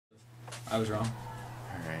I was wrong.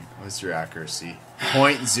 Alright, what's your accuracy?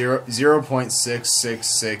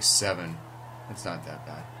 0.6667. That's not that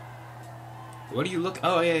bad. What do you look?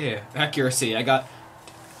 Oh yeah. Accuracy. I got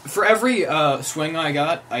for every swing I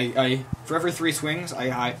got. I for every 3 swings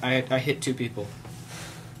I hit 2 people,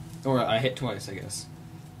 or I hit twice. I guess.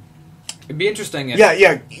 It'd be interesting if...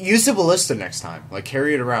 Yeah, use the ballista next time. Like,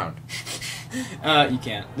 carry it around. You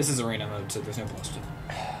can't. This is arena mode, so there's no ballista.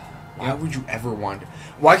 Why would you ever want...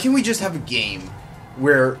 Why can't we just have a game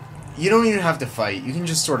where you don't even have to fight, you can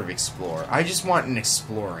just sort of explore? I just want an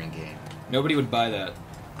exploring game. Nobody would buy that.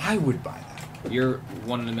 I would buy that. You're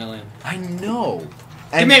 1 in a million. I know.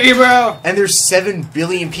 And, give me, bro! And there's 7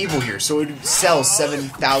 billion people here, so it would sell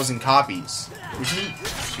 7,000 copies. Which isn't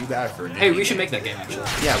too bad for a Hey, we should make that game, actually.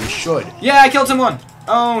 Yeah, we should. Yeah, I killed someone!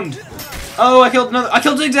 Owned! Oh, I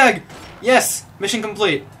killed Zigzag! Yes! Mission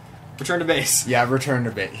complete. Return to base. Yeah, return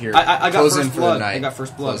to base. Here, I got close first in for blood. the night. I got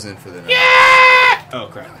first blood. Close in for the night. Yeah! Oh,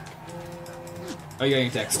 crap. Oh, you're getting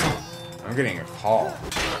a text. I'm getting a call.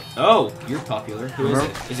 Oh, you're popular. Who is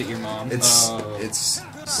it? Is it your mom? It's...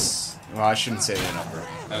 Well, I shouldn't say the number.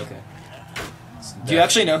 Okay. Do you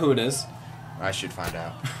actually know who it is? I should find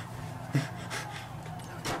out.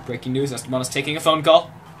 Breaking news, Esteban is taking a phone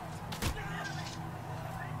call.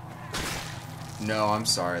 No, I'm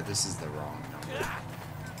sorry. This is the wrong number.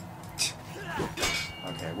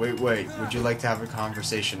 Okay, wait. Would you like to have a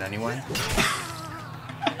conversation anyway?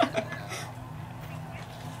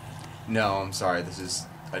 No, I'm sorry. This is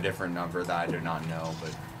a different number that I do not know,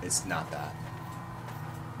 but it's not that.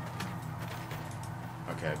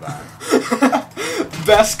 Okay, bye.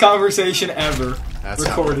 Best conversation ever. That's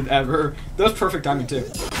recorded ever. That was perfect timing, too.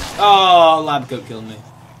 Oh, Lab Coat killed me.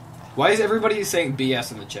 Why is everybody saying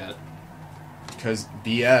BS in the chat? Because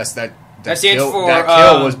BS, that stands kill, for, that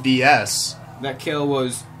kill was BS. That kill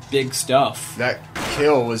was big stuff. That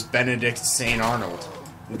kill was Benedict St. Arnold.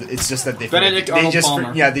 It's just that they Palmer.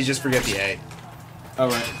 they just forget the A. Oh,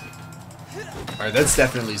 right. Alright, that's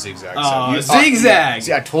definitely Zigzag. Oh, Zigzag!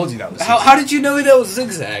 See, I told you that was Zigzag. How did you know that was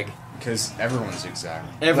Zigzag? Because everyone's Zigzag.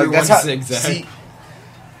 Everyone's Zigzag. See,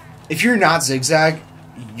 if you're not Zigzag,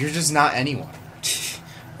 you're just not anyone.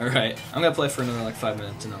 Alright, I'm gonna play for another, 5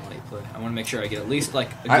 minutes and I'll let you play. I wanna make sure I get at least, a good...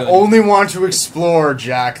 I only want to explore,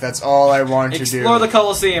 Jack. That's all I want to do. Explore the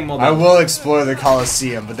Coliseum. I will explore the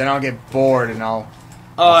Coliseum, but then I'll get bored and I'll...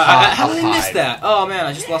 Oh, how did I miss that? Oh, man,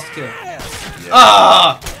 I just lost a kill. Yeah.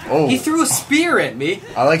 Ah! Oh. He threw a spear at me.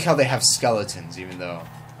 I like how they have skeletons, even though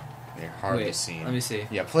they're hard to see. Let me see.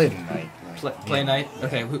 Yeah, play it at night. Play knight?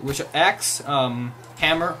 Okay, which axe,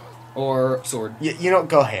 hammer, or sword?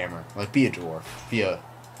 Go hammer. Be a dwarf. Be a...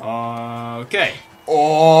 Okay.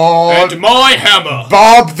 Oh! And my hammer!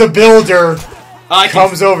 Bob the Builder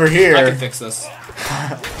comes over here. I can fix this.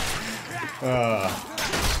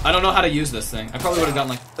 I don't know how to use this thing. I probably would have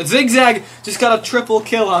gotten a Zigzag just got a triple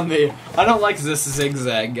kill on me. I don't like this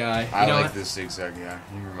Zigzag guy. I like this Zigzag guy.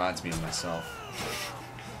 He reminds me of myself.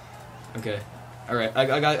 Okay. Alright,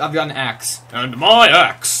 I've got an axe. And my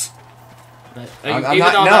axe! I'm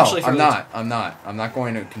not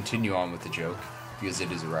going to continue on with the joke. Because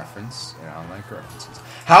it is a reference, and I like references.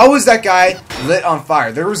 How was that guy lit on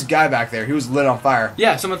fire? There was a guy back there. He was lit on fire.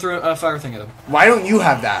 Yeah, someone threw a fire thing at him. Why don't you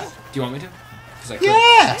have that? Do you want me to?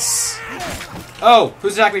 Yes! Oh,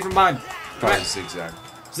 who's attacking me from behind? Probably Zigzag.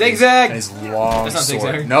 Zigzag! And his long That's not sword.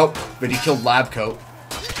 Zigzag. Nope, but he killed Lab Coat.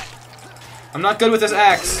 I'm not good with this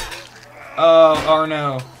axe. Oh,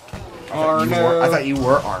 Arno. Arno. I thought you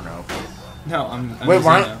were Arno. No, I'm Wait,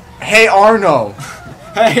 why? Hey, Arno!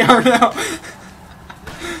 Hey, Arno!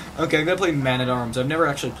 Okay, I'm gonna play Man-at-Arms. I've never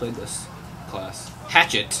actually played this class.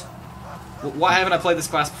 Hatchet. Why haven't I played this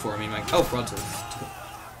class before? Oh, broadsword.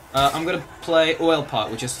 I'm gonna play Oil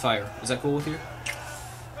Pot, which is fire. Is that cool with you?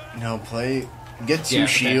 No, get 2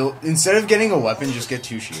 shields. Okay. Instead of getting a weapon, just get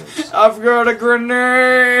 2 shields. I've got a grenade!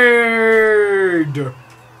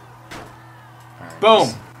 Right, boom!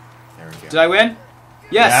 There we go. Did I win?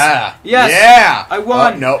 Yes! Yeah! Yes! Yeah! I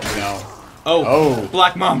won! No. Oh.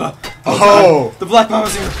 Black Mamba. Oh! The Black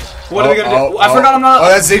Mamba's here. What are we gonna do? I forgot I'm not... Oh,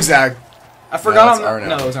 that's Zigzag. I forgot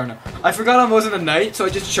No, it was Arno. I forgot I wasn't a knight, so I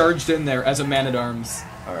just charged in there as a man-at-arms.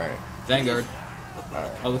 Alright. Vanguard.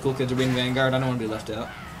 Alright. All the cool kids are being Vanguard. I don't want to be left out.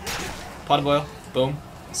 Pot of oil. Boom.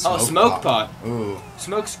 Smoke pot. Ooh.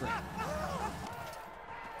 Smoke screen.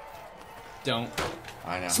 Don't.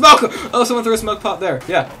 I know. Smoke! Oh, someone threw a smoke pot there.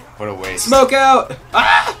 Yeah. What a waste. Smoke out!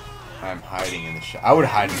 Ah! I'm hiding in the shot. I would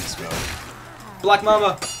hide in the smoke. Black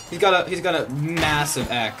Mamba. He's got a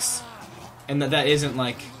massive axe, and that isn't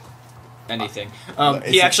anything.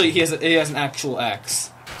 He has an actual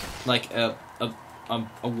axe, like a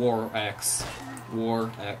war axe.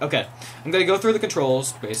 War. Okay. I'm gonna go through the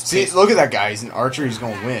controls. See, look at that guy. He's an archer. He's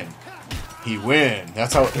gonna win. He win.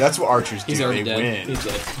 That's what archers do. He's already they dead. win. He's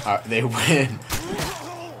dead. They win.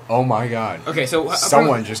 Oh my god. Okay, so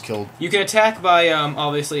someone just killed. You can attack by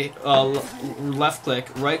obviously left click,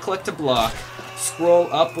 right click to block,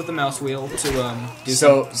 scroll up with the mouse wheel to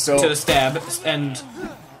to stab, and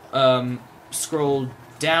scroll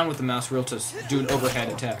down with the mouse wheel to do an overhead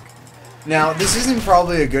attack. Now, this isn't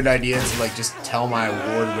probably a good idea to like just tell my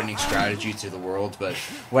award-winning strategy to the world, but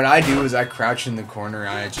what I do is I crouch in the corner and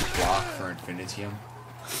I just block for Infinitium.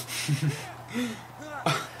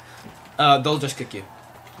 They'll just kick you.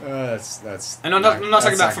 That's. And I'm not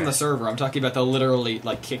talking about from the server. I'm talking about they'll literally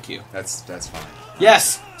like kick you. That's fine.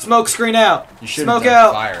 Yes, smoke screen out. You should smoke have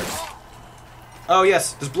out. Fire. Oh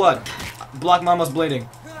yes, there's blood. Block Mama's bleeding.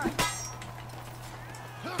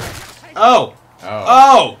 Oh.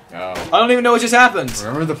 Oh. I don't even know what just happened.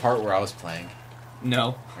 Remember the part where I was playing?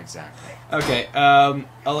 No. Exactly. Okay. I'll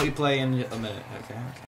let you play in a minute. Okay.